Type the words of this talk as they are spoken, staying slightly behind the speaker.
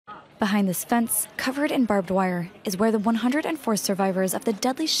Behind this fence, covered in barbed wire, is where the 104 survivors of the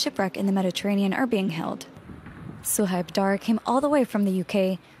deadly shipwreck in the Mediterranean are being held. Suhaib Dar came all the way from the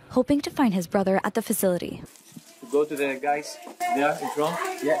UK, hoping to find his brother at the facility. Go to the guys there in front,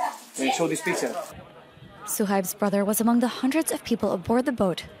 and show this picture. Suhaib's brother was among the hundreds of people aboard the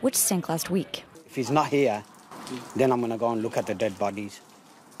boat, which sank last week. If he's not here, then I'm going to go and look at the dead bodies.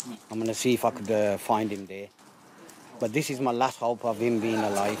 I'm going to see if I could find him there. But this is my last hope of him being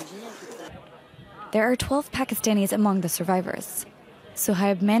alive. There are 12 Pakistanis among the survivors.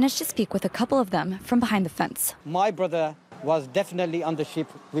 Suhaib managed to speak with a couple of them from behind the fence. My brother was definitely on the ship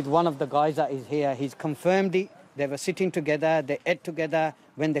with one of the guys that is here. He's confirmed it. They were sitting together, they ate together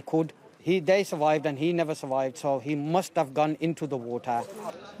when they could. They survived and he never survived, so he must have gone into the water.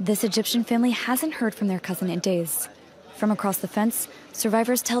 This Egyptian family hasn't heard from their cousin in days. From across the fence,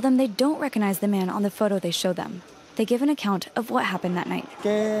 survivors tell them they don't recognize the man on the photo they show them. They give an account of what happened that night.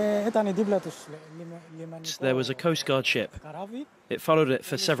 There was a Coast Guard ship. It followed it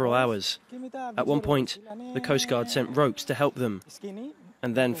for several hours. At one point, the Coast Guard sent ropes to help them.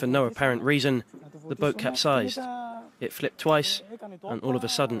 And then, for no apparent reason, the boat capsized. It flipped twice, and all of a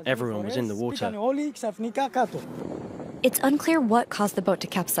sudden, everyone was in the water. It's unclear what caused the boat to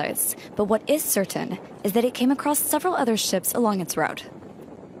capsize, but what is certain is that it came across several other ships along its route.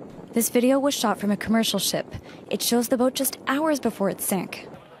 This video was shot from a commercial ship. It shows the boat just hours before it sank.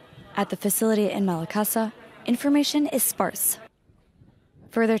 At the facility in Malakasa, information is sparse.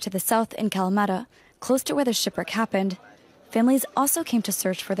 Further to the south in Kalamata, close to where the shipwreck happened, families also came to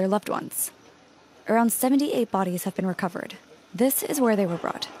search for their loved ones. Around 78 bodies have been recovered. This is where they were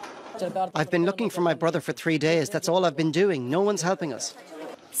brought. I've been looking for my brother for 3 days. That's all I've been doing. No one's helping us.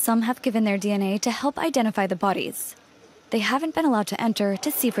 Some have given their DNA to help identify the bodies. They haven't been allowed to enter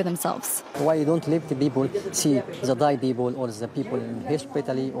to see for themselves. Why you don't let the people see the died people or the people in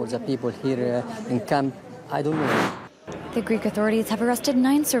hospital or the people here in camp? I don't know. The Greek authorities have arrested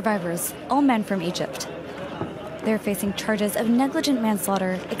 9 survivors, all men from Egypt. They're facing charges of negligent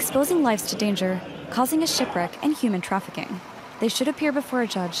manslaughter, exposing lives to danger, causing a shipwreck, and human trafficking. They should appear before a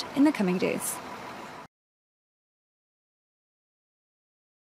judge in the coming days.